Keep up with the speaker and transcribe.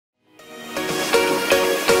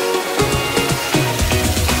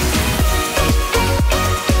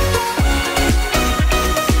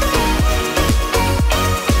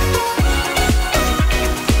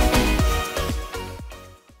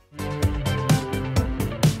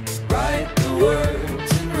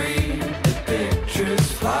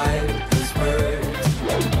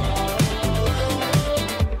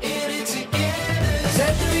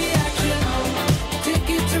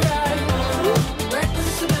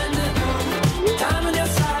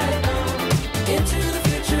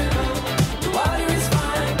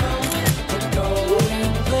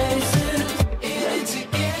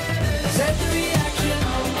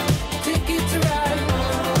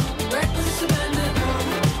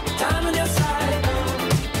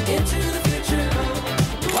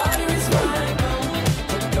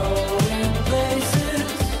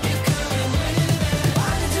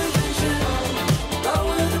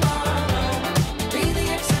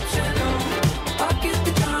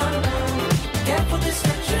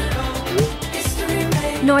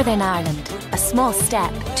Northern Ireland, a small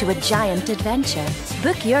step to a giant adventure.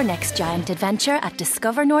 Book your next giant adventure at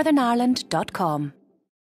discovernorthernireland.com.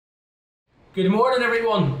 Good morning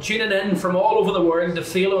everyone, tuning in from all over the world to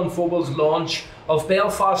Féile and Phobail's launch of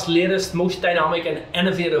Belfast's latest, most dynamic and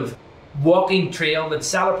innovative walking trail that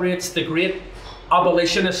celebrates the great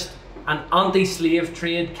abolitionist and anti-slave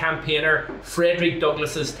trade campaigner Frederick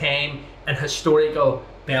Douglass's time in historical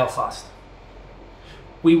Belfast.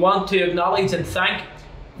 We want to acknowledge and thank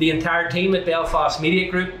the entire team at Belfast Media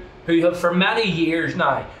Group, who have for many years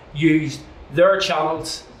now used their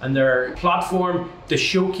channels and their platform to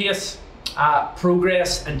showcase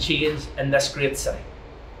progress and change in this great city.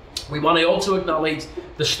 We want to also acknowledge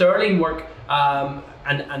the sterling work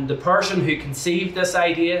and the person who conceived this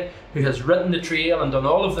idea, who has written the trail and done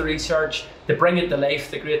all of the research to bring it to life,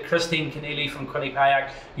 the great Christine Kinealy from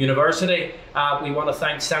Quinnipiac University. We want to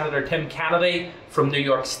thank Senator Tim Kennedy from New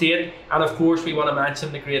York State, and of course we want to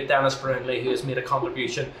mention the great Dennis Brownlee, who has made a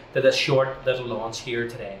contribution to this short little launch here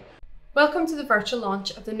today. Welcome to the virtual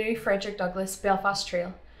launch of the new Fredrick Douglass Belfast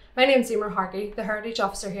Trail. My name is Emer Hargey, the Heritage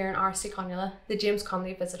Officer here in RC Chonair, the James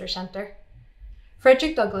Connolly Visitor Centre.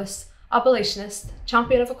 Frederick Douglass, abolitionist,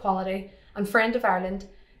 champion of equality and friend of Ireland,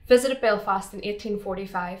 visited Belfast in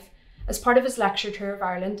 1845 as part of his lecture tour of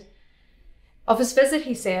Ireland. Of his visit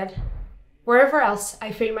he said, "Wherever else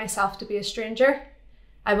I feel myself to be a stranger,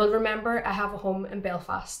 I will remember I have a home in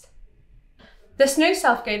Belfast." This new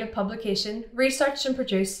self-guided publication, researched and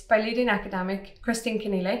produced by leading academic Christine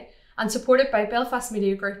Kinealy and supported by Belfast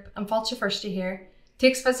Media Group and Fáilte Feirste here,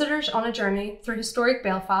 takes visitors on a journey through historic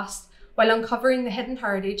Belfast while uncovering the hidden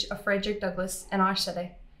heritage of Frederick Douglass in our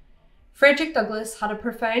city. Frederick Douglass had a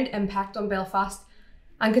profound impact on Belfast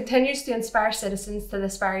and continues to inspire citizens to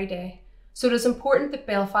this very day, so it is important that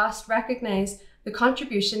Belfast recognise the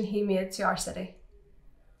contribution he made to our city.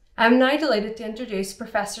 I am now delighted to introduce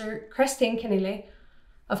Professor Christine Kinealy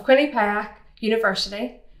of Quinnipiac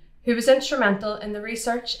University, who was instrumental in the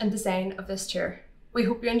research and design of this tour. We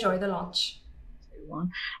hope you enjoy the launch.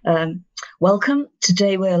 Welcome.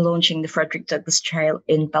 Today we are launching the Frederick Douglass Trail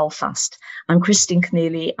in Belfast. I'm Christine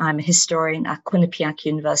Kinealy. I'm a historian at Quinnipiac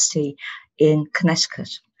University in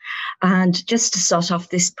Connecticut. And just to start off,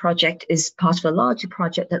 this project is part of a larger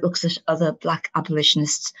project that looks at other Black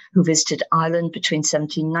abolitionists who visited Ireland between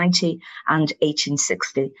 1790 and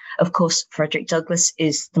 1860. Of course, Frederick Douglass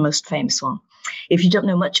is the most famous one. If you don't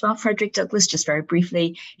know much about Frederick Douglass, just very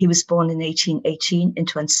briefly, he was born in 1818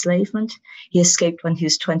 into enslavement. He escaped when he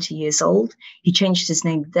was 20 years old. He changed his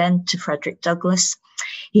name then to Frederick Douglass.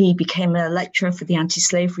 He became a lecturer for the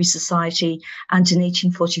Anti-Slavery Society, and in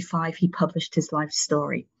 1845 he published his life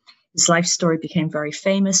story. His life story became very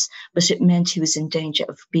famous, but it meant he was in danger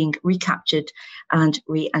of being recaptured and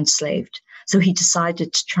re-enslaved. So he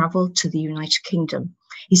decided to travel to the United Kingdom.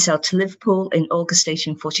 He sailed to Liverpool in August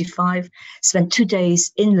 1845, spent 2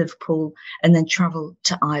 days in Liverpool, and then travelled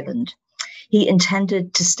to Ireland. He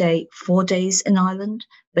intended to stay 4 days in Ireland,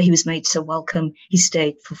 but he was made so welcome, he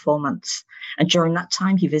stayed for 4 months. And during that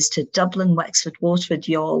time, he visited Dublin, Wexford, Waterford,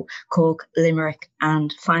 Youghal, Cork, Limerick,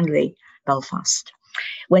 and finally, Belfast.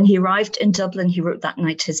 When he arrived in Dublin, he wrote that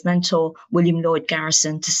night to his mentor, William Lloyd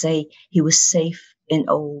Garrison, to say he was safe in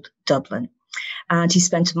old Dublin. And he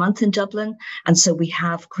spent a month in Dublin. And so we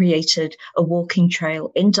have created a walking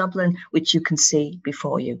trail in Dublin, which you can see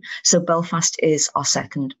before you. So Belfast is our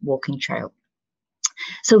second walking trail.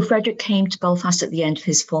 So Frederick came to Belfast at the end of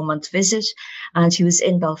his 4-month visit, and he was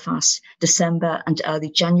in Belfast December and early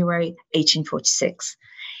January 1846.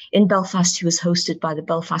 In Belfast, he was hosted by the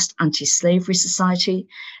Belfast Anti-Slavery Society,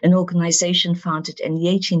 an organisation founded in the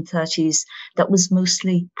 1830s that was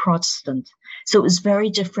mostly Protestant. So it was very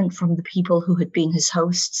different from the people who had been his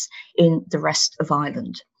hosts in the rest of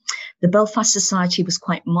Ireland. The Belfast Society was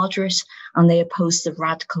quite moderate, and they opposed the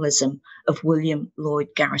radicalism of William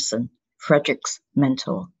Lloyd Garrison, Frederick's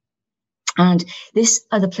mentor. And these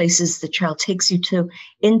are the places the trail takes you to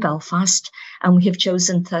in Belfast. And we have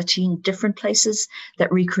chosen 13 different places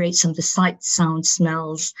that recreate some of the sights, sounds,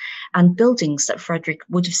 smells, and buildings that Frederick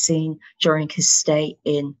would have seen during his stay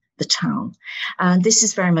in the town. And this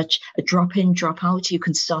is very much a drop in, drop out. You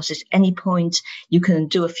can start at any point. You can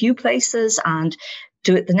do a few places and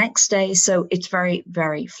do it the next day. So it's very,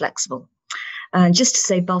 very flexible. And just to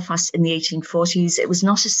say, Belfast in the 1840s, it was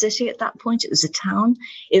not a city at that point, it was a town.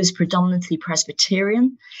 It was predominantly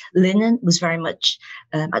Presbyterian. Linen was very much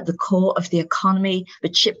at the core of the economy,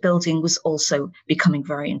 but shipbuilding was also becoming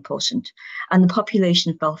very important. And the population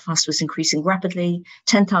of Belfast was increasing rapidly,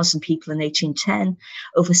 10,000 people in 1810,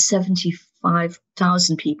 over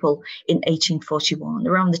 5,000 people in 1841,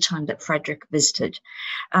 around the time that Frederick visited.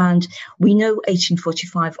 And we know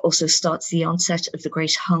 1845 also starts the onset of the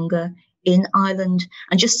Great Hunger in Ireland.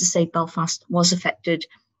 And just to say, Belfast was affected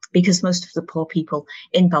because most of the poor people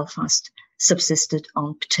in Belfast subsisted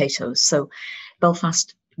on potatoes. So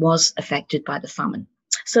Belfast was affected by the famine.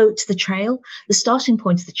 So to the trail, the starting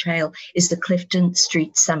point of the trail is the Clifton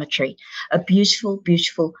Street Cemetery, a beautiful,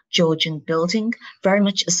 beautiful Georgian building, very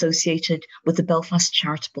much associated with the Belfast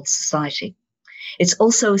Charitable Society. It's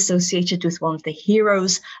also associated with one of the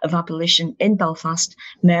heroes of abolition in Belfast,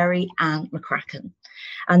 Mary Ann McCracken.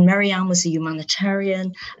 And Mary Ann was a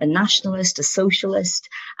humanitarian, a nationalist, a socialist,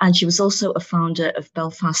 and she was also a founder of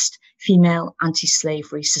Belfast Female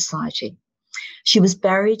Anti-Slavery Society. She was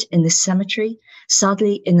buried in this cemetery,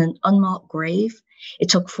 sadly in an unmarked grave. It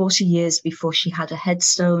took 40 years before she had a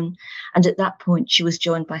headstone, and at that point she was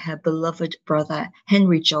joined by her beloved brother,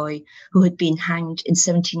 Henry Joy, who had been hanged in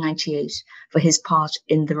 1798 for his part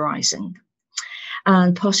in the Rising.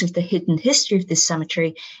 And part of the hidden history of this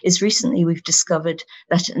cemetery is recently we've discovered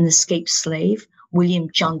that an escaped slave, William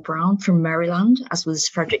John Brown from Maryland, as was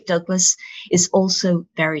Frederick Douglass, is also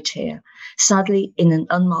buried here. Sadly, in an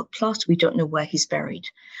unmarked plot, we don't know where he's buried.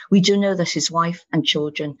 We do know that his wife and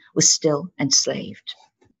children were still enslaved.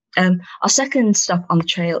 Our second stop on the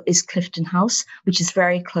trail is Clifton House, which is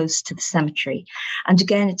very close to the cemetery. And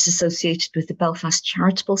again, it's associated with the Belfast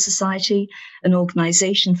Charitable Society, an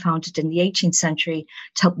organisation founded in the 18th century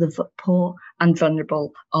to help the poor and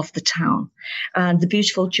vulnerable of the town. And the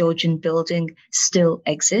beautiful Georgian building still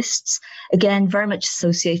exists, again, very much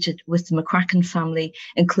associated with the McCracken family,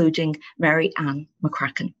 including Mary Ann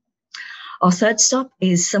McCracken. Our third stop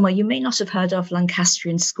is somewhere you may not have heard of,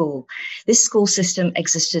 Lancastrian School. This school system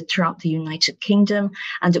existed throughout the United Kingdom,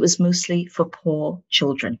 and it was mostly for poor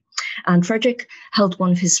children. And Frederick held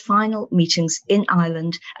one of his final meetings in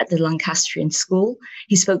Ireland at the Lancastrian School.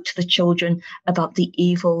 He spoke to the children about the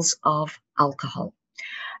evils of alcohol.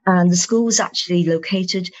 And the school was actually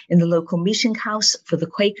located in the local meeting house for the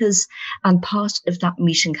Quakers, and part of that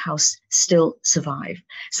meeting house still survive.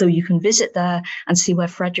 So you can visit there and see where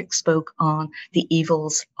Frederick spoke on the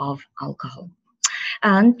evils of alcohol.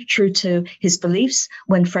 And true to his beliefs,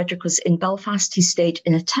 when Frederick was in Belfast, he stayed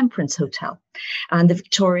in a temperance hotel. And the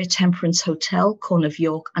Victoria Temperance Hotel, corner of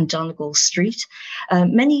York and Donegal Street.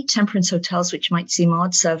 Many temperance hotels, which might seem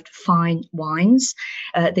odd, served fine wines.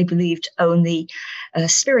 They believed only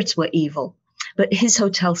spirits were evil. But his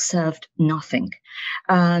hotel served nothing.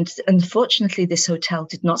 And unfortunately, this hotel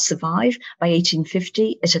did not survive. By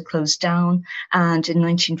 1850, it had closed down. And in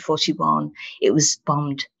 1941, it was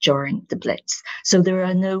bombed during the Blitz. So there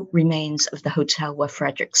are no remains of the hotel where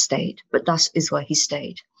Frederick stayed, but that is where he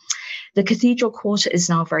stayed. The Cathedral Quarter is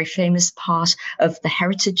now a very famous part of the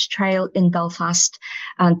Heritage Trail in Belfast,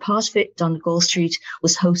 and part of it, Donegal Street,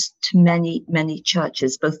 was host to many, many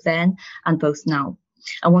churches, both then and both now.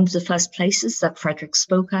 And one of the first places that Frederick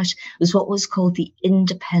spoke at was what was called the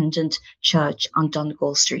Independent Church on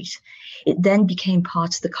Donegal Street. It then became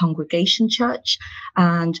part of the Congregation Church,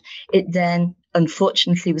 and it then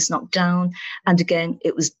unfortunately was knocked down. And again,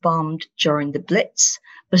 it was bombed during the Blitz,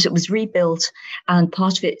 but it was rebuilt, and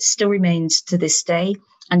part of it still remains to this day.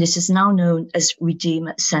 And it is now known as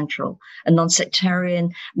Redeemer Central, a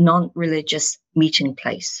non-sectarian, non-religious meeting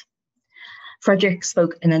place. Frederick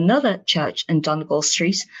spoke in another church in Donegal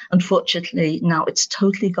Street. Unfortunately, now it's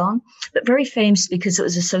totally gone, but very famous because it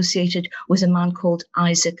was associated with a man called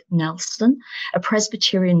Isaac Nelson, a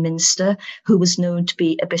Presbyterian minister who was known to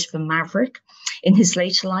be a bit of a maverick. In his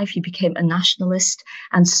later life, he became a nationalist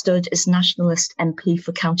and stood as nationalist MP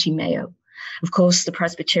for County Mayo. Of course, the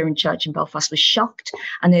Presbyterian Church in Belfast was shocked,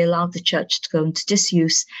 and they allowed the church to go into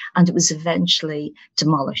disuse, and it was eventually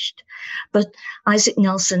demolished. But Isaac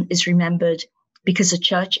Nelson is remembered because a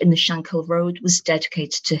church in the Shankill Road was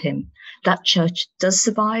dedicated to him. That church does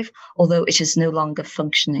survive, although it is no longer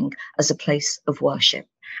functioning as a place of worship.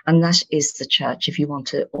 And that is the church, if you want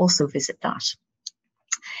to also visit that.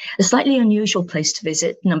 A slightly unusual place to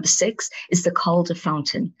visit, number 6, is the Calder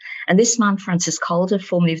Fountain. And this man, Francis Calder,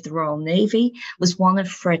 formerly of the Royal Navy, was one of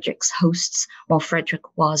Frederick's hosts while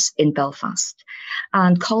Frederick was in Belfast.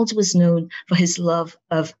 And Calder was known for his love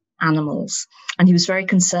of animals. And he was very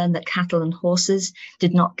concerned that cattle and horses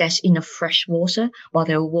did not get enough fresh water while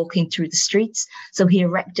they were walking through the streets. So he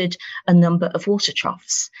erected a number of water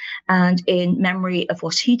troughs. And in memory of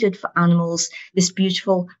what he did for animals, this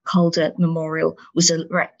beautiful Calder Memorial was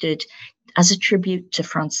erected as a tribute to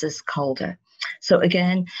Francis Calder. So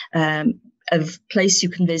again, a place you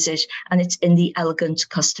can visit, and it's in the elegant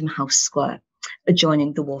Custom House Square,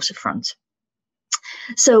 adjoining the waterfront.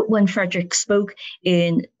 So when Frederick spoke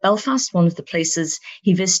in Belfast, one of the places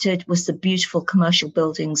he visited was the beautiful commercial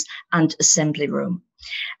buildings and assembly room.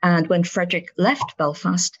 And when Frederick left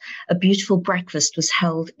Belfast, a beautiful breakfast was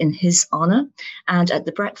held in his honour. And at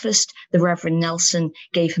the breakfast, the Reverend Nelson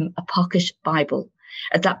gave him a pocket Bible.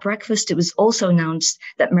 At that breakfast, it was also announced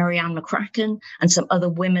that Mary Ann McCracken and some other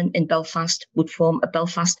women in Belfast would form a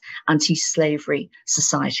Belfast anti-slavery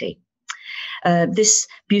society. This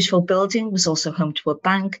beautiful building was also home to a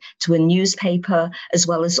bank, to a newspaper, as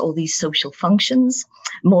well as all these social functions.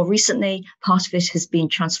 More recently, part of it has been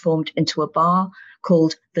transformed into a bar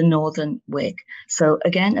called the Northern Whig. So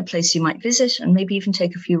again, a place you might visit and maybe even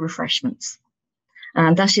take a few refreshments.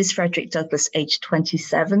 And that is Frederick Douglass, aged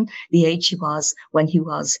 27, the age he was when he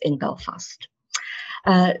was in Belfast.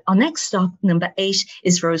 Our next stop, number 8,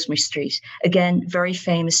 is Rosemary Street. Again, very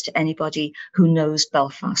famous to anybody who knows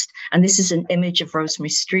Belfast. And this is an image of Rosemary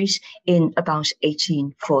Street in about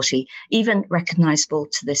 1840, even recognisable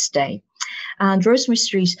to this day. And Rosemary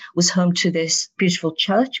Street was home to this beautiful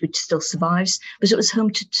church, which still survives, but it was home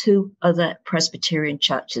to 2 other Presbyterian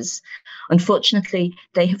churches. Unfortunately,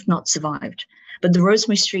 they have not survived. But the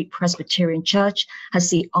Rosemary Street Presbyterian Church has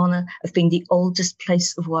the honour of being the oldest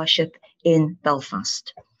place of worship in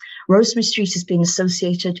Belfast. Rosemary Street has been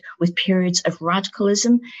associated with periods of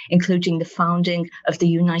radicalism, including the founding of the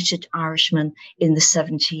United Irishmen in the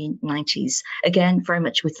 1790s, again, very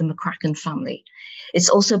much with the McCracken family. It's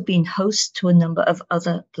also been host to a number of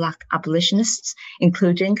other Black abolitionists,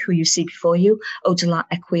 including, who you see before you, Odola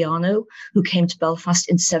Equiano, who came to Belfast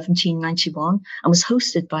in 1791 and was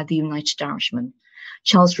hosted by the United Irishmen.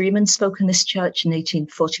 Charles Reman spoke in this church in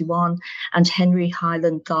 1841, and Henry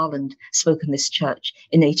Highland Garland spoke in this church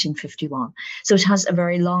in 1851. So it has a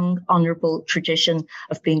very long, honourable tradition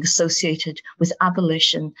of being associated with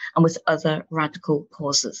abolition and with other radical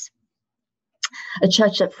causes. A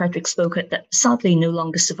church that Frederick spoke at that sadly no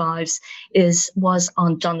longer survives was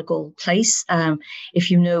on Donegal Place. If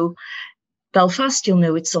you know Belfast, you'll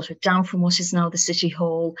know it's sort of down from what is now the City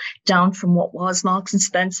Hall, down from what was Marks and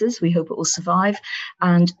Spencer's, we hope it will survive,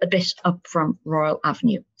 and a bit up from Royal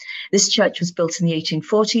Avenue. This church was built in the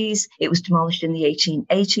 1840s, it was demolished in the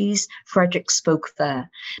 1880s, Frederick spoke there.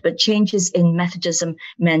 But changes in Methodism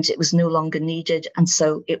meant it was no longer needed, and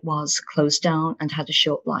so it was closed down and had a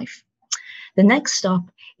short life. The next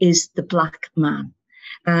stop is the Black Man.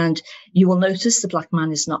 And you will notice the Black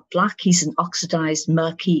Man is not black. He's an oxidized,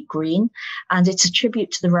 murky green. And it's a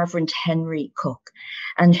tribute to the Reverend Henry Cook.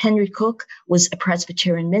 And Henry Cook was a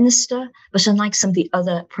Presbyterian minister, but unlike some of the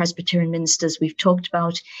other Presbyterian ministers we've talked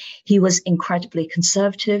about, he was incredibly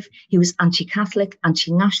conservative. He was anti-Catholic,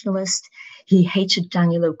 anti-nationalist. He hated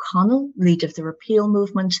Daniel O'Connell, leader of the repeal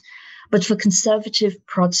movement. But for conservative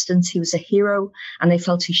Protestants, he was a hero, and they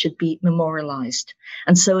felt he should be memorialised.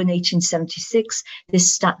 And so in 1876,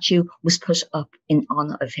 this statue was put up in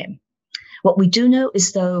honour of him. What we do know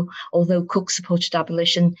is, although Cook supported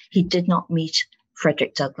abolition, he did not meet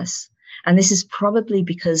Frederick Douglass. And this is probably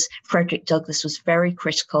because Frederick Douglass was very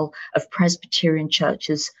critical of Presbyterian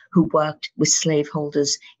churches who worked with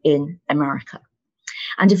slaveholders in America.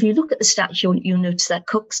 And if you look at the statue, you'll notice that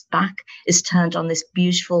Cook's back is turned on this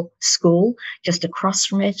beautiful school just across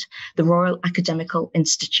from it, the Royal Academical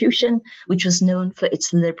Institution, which was known for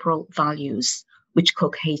its liberal values, which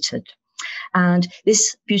Cook hated. And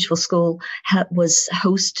this beautiful school was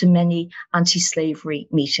host to many anti-slavery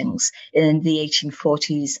meetings in the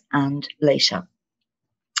 1840s and later.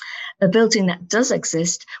 A building that does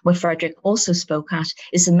exist, where Frederick also spoke at,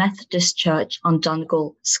 is the Methodist Church on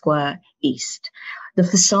Donegal Square East. The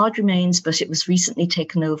facade remains, but it was recently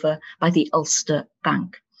taken over by the Ulster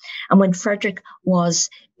Bank. And when Frederick was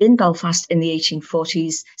in Belfast in the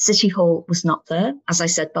 1840s, City Hall was not there. As I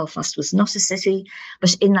said, Belfast was not a city,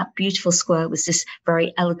 but in that beautiful square was this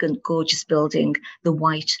very elegant, gorgeous building, the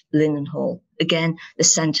White Linen Hall. Again, the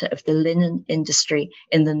centre of the linen industry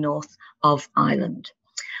in the north of Ireland.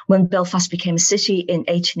 When Belfast became a city in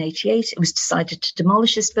 1888, it was decided to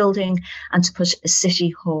demolish this building and to put a City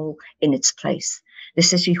Hall in its place. The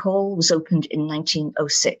City Hall was opened in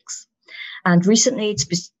 1906. And recently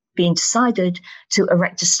it's been decided to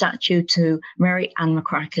erect a statue to Mary Ann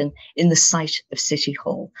McCracken in the site of City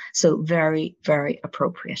Hall. So very, very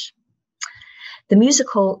appropriate. The music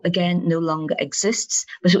hall, again, no longer exists,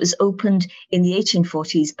 but it was opened in the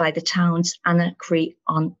 1840s by the town's Anna Cree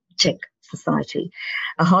on Tick Society.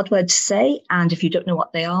 A hard word to say, and if you don't know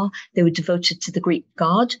what they are, they were devoted to the Greek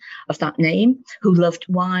god of that name, who loved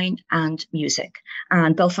wine and music.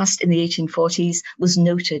 And Belfast in the 1840s was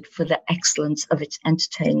noted for the excellence of its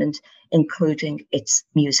entertainment, including its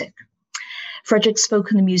music. Frederick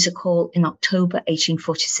spoke in the music hall in October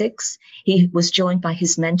 1846. He was joined by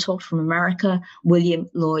his mentor from America, William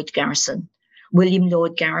Lloyd Garrison. William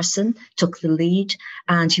Lloyd Garrison took the lead,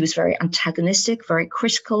 and he was very antagonistic, very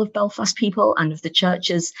critical of Belfast people and of the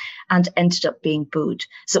churches, and ended up being booed.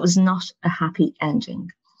 So it was not a happy ending.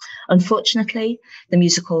 Unfortunately, the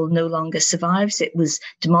music hall no longer survives. It was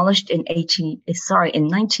demolished in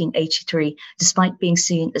 1983, despite being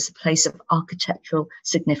seen as a place of architectural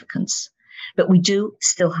significance. But we do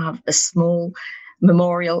still have a small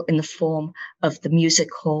memorial in the form of the Music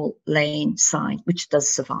Hall Lane sign, which does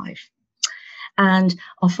survive. And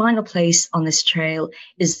our final place on this trail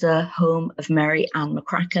is the home of Mary Ann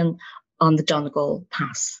McCracken on the Donegal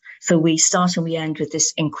Pass. So we start and we end with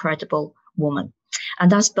this incredible woman.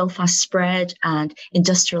 And as Belfast spread and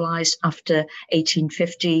industrialized after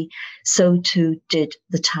 1850, so too did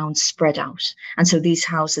the town spread out. And so these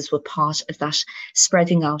houses were part of that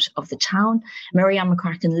spreading out of the town. Mary Ann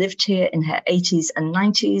McCracken lived here in her 80s and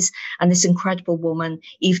 90s. And this incredible woman,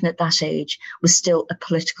 even at that age, was still a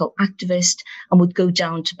political activist and would go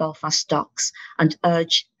down to Belfast docks and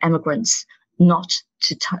urge emigrants not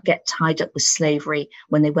to get tied up with slavery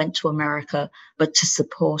when they went to America, but to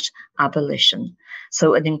support abolition.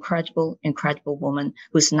 So an incredible, incredible woman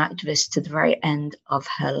who was an activist to the very end of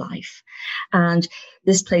her life. And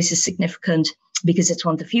this place is significant because it's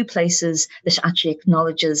one of the few places that actually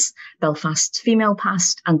acknowledges Belfast's female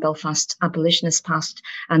past and Belfast's abolitionist past.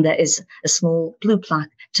 And there is a small blue plaque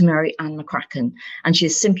to Mary Ann McCracken. And she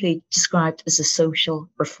is simply described as a social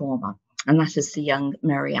reformer. And that is the young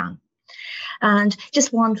Mary Ann. And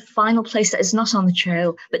just one final place that is not on the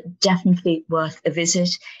trail, but definitely worth a visit.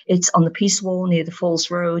 It's on the Peace Wall near the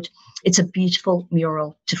Falls Road. It's a beautiful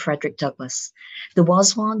mural to Frederick Douglass. There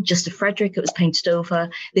was one just to Frederick. It was painted over.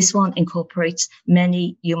 This one incorporates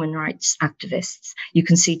many human rights activists. You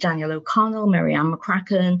can see Daniel O'Connell, Mary Ann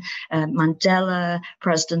McCracken, Mandela,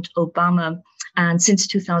 President Obama. And since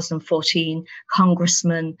 2014,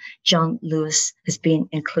 Congressman John Lewis has been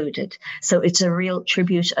included. So it's a real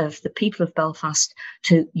tribute of the people of Belfast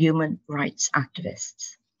to human rights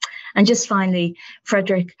activists. And just finally,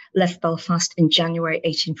 Frederick left Belfast in January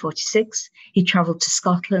 1846. He travelled to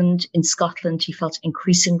Scotland. In Scotland, he felt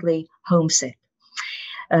increasingly homesick.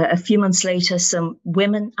 A few months later, some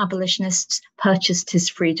women abolitionists purchased his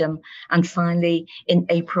freedom. And finally, in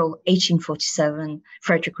April 1847,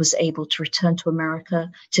 Frederick was able to return to America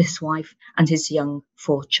to his wife and his young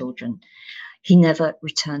 4 children. He never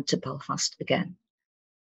returned to Belfast again.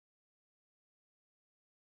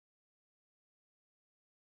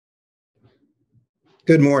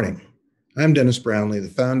 Good morning. I'm Dennis Brownlee, the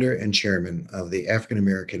founder and chairman of the African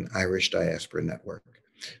American Irish Diaspora Network.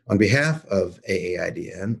 On behalf of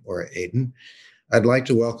AAIDN, or AIDN, I'd like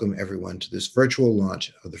to welcome everyone to this virtual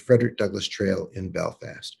launch of the Frederick Douglass Trail in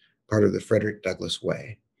Belfast, part of the Frederick Douglass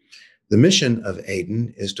Way. The mission of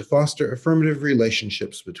AIDN is to foster affirmative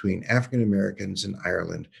relationships between African Americans and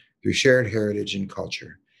Ireland through shared heritage and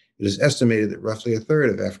culture. It is estimated that roughly a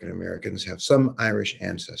third of African Americans have some Irish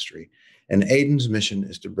ancestry, and AIDN's mission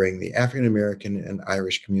is to bring the African American and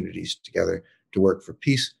Irish communities together to work for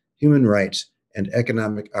peace, human rights, and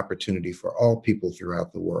economic opportunity for all people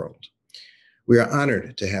throughout the world. We are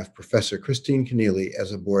honored to have Professor Christine Kinealy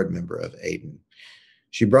as a board member of AIDN.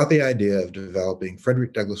 She brought the idea of developing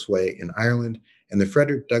Frederick Douglass Way in Ireland and the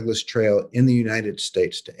Frederick Douglass Trail in the United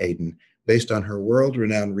States to AIDN based on her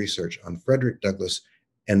world-renowned research on Frederick Douglass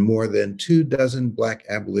and more than 24 Black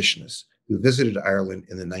abolitionists who visited Ireland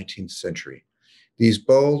in the 19th century. These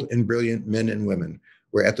bold and brilliant men and women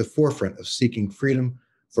were at the forefront of seeking freedom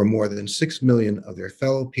for more than 6 million of their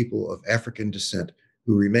fellow people of African descent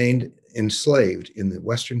who remained enslaved in the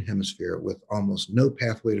Western Hemisphere with almost no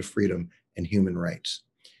pathway to freedom and human rights.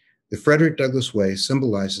 The Frederick Douglass Way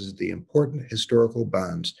symbolizes the important historical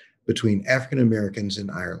bonds between African Americans and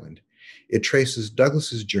Ireland. It traces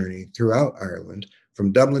Douglass's journey throughout Ireland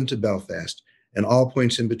from Dublin to Belfast and all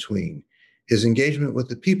points in between, his engagement with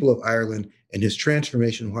the people of Ireland and his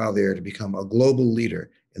transformation while there to become a global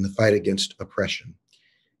leader in the fight against oppression.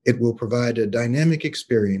 It will provide a dynamic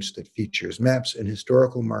experience that features maps and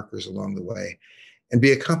historical markers along the way and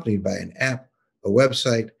be accompanied by an app, a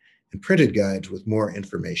website, and printed guides with more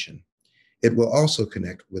information. It will also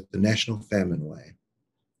connect with the National Famine Way.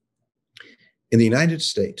 In the United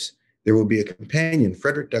States, there will be a companion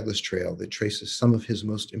Frederick Douglass Trail that traces some of his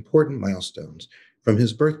most important milestones from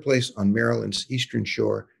his birthplace on Maryland's Eastern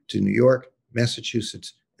Shore to New York,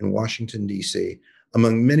 Massachusetts, and Washington, D.C.,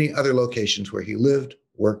 among many other locations where he lived,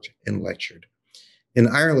 worked, and lectured. In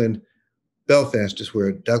Ireland, Belfast is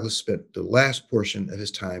where Douglass spent the last portion of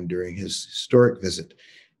his time during his historic visit.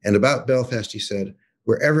 And about Belfast, he said,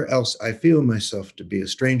 "Wherever else I feel myself to be a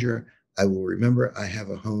stranger, I will remember I have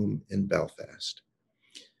a home in Belfast."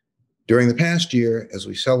 During the past year, as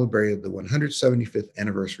we celebrated the 175th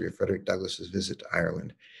anniversary of Frederick Douglass's visit to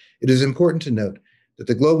Ireland, it is important to note that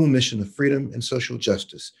the global mission of freedom and social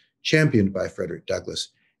justice, championed by Frederick Douglass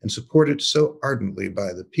and supported so ardently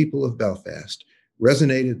by the people of Belfast,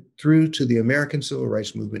 resonated through to the American Civil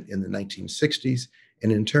Rights Movement in the 1960s,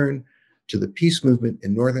 and in turn to the peace movement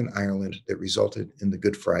in Northern Ireland that resulted in the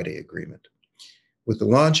Good Friday Agreement. With the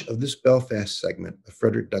launch of this Belfast segment of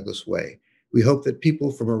Frederick Douglass Way, we hope that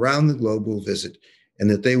people from around the globe will visit and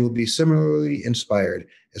that they will be similarly inspired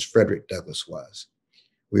as Frederick Douglass was.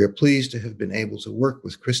 We are pleased to have been able to work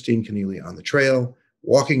with Christine Kinealy on the trail,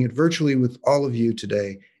 walking it virtually with all of you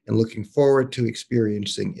today, and looking forward to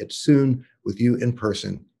experiencing it soon with you in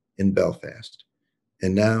person in Belfast.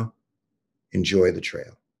 And now, enjoy the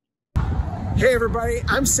trail. Hey everybody,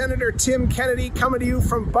 I'm Senator Tim Kennedy coming to you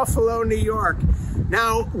from Buffalo, New York.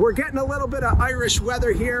 Now, we're getting a little bit of Irish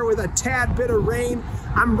weather here with a tad bit of rain.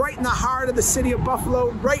 I'm right in the heart of the city of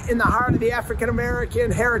Buffalo, right in the heart of the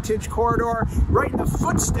African-American Heritage Corridor, right in the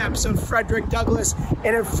footsteps of Frederick Douglass,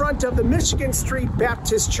 and in front of the Michigan Street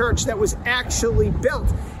Baptist Church that was actually built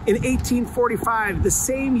in 1845, the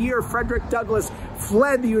same year Frederick Douglass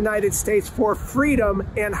fled the United States for freedom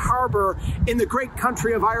and harbor in the great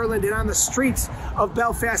country of Ireland and on the streets of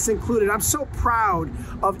Belfast included. I'm so proud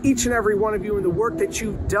of each and every one of you and the work that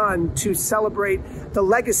you've done to celebrate the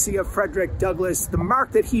legacy of Frederick Douglass, the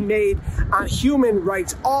mark that he made on human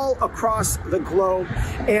rights all across the globe.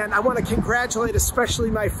 And I want to congratulate especially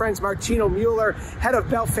my friends Martino Mueller, head of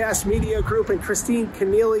Belfast Media Group, and Christine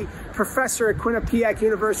Kinealy, professor at Quinnipiac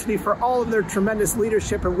University, for all of their tremendous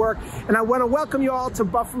leadership and work. And I want to welcome you all to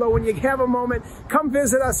Buffalo. When you have a moment, come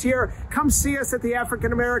visit us here. Come see us at the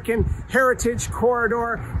African-American Heritage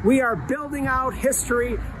Corridor. We are building out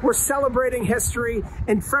history. We're celebrating history.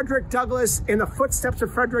 And Frederick Douglass, in the footsteps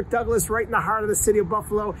of Frederick Douglass, right in the heart of the city of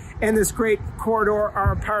Buffalo, and this great corridor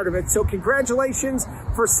are a part of it. So congratulations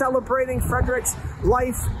for celebrating Frederick's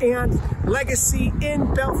life and legacy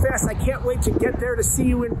in Belfast. I can't wait to get there to see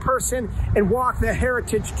you in person and walk the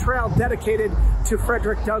Heritage Trail dedicated to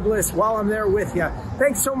Frederick Douglass while I'm there with you.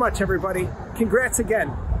 Thanks so much, everybody. Congrats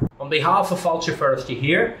again. On behalf of Fáilte Feirste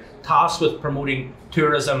here, tasked with promoting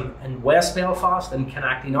tourism in West Belfast and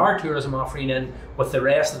connecting our tourism offering in with the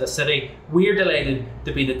rest of the city, we're delighted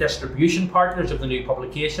to be the distribution partners of the new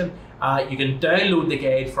publication. You can download the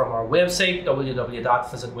guide from our website,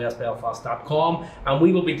 www.visitwestbelfast.com, and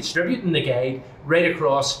we will be distributing the guide right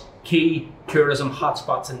across key tourism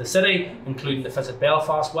hotspots in the city, including the Visit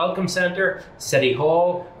Belfast Welcome Centre, City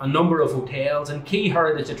Hall, a number of hotels and key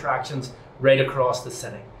heritage attractions right across the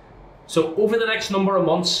city. So over the next number of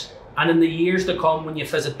months and in the years to come, when you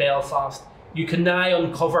visit Belfast, you can now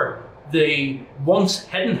uncover the once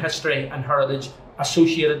hidden history and heritage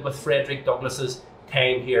associated with Frederick Douglass's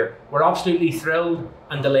time here. We're absolutely thrilled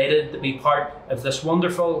and delighted to be part of this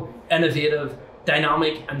wonderful, innovative,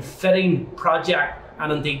 dynamic and fitting project,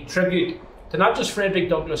 and indeed tribute to not just Frederick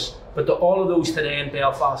Douglass, but to all of those today in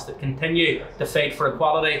Belfast that continue to fight for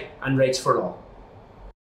equality and rights for all.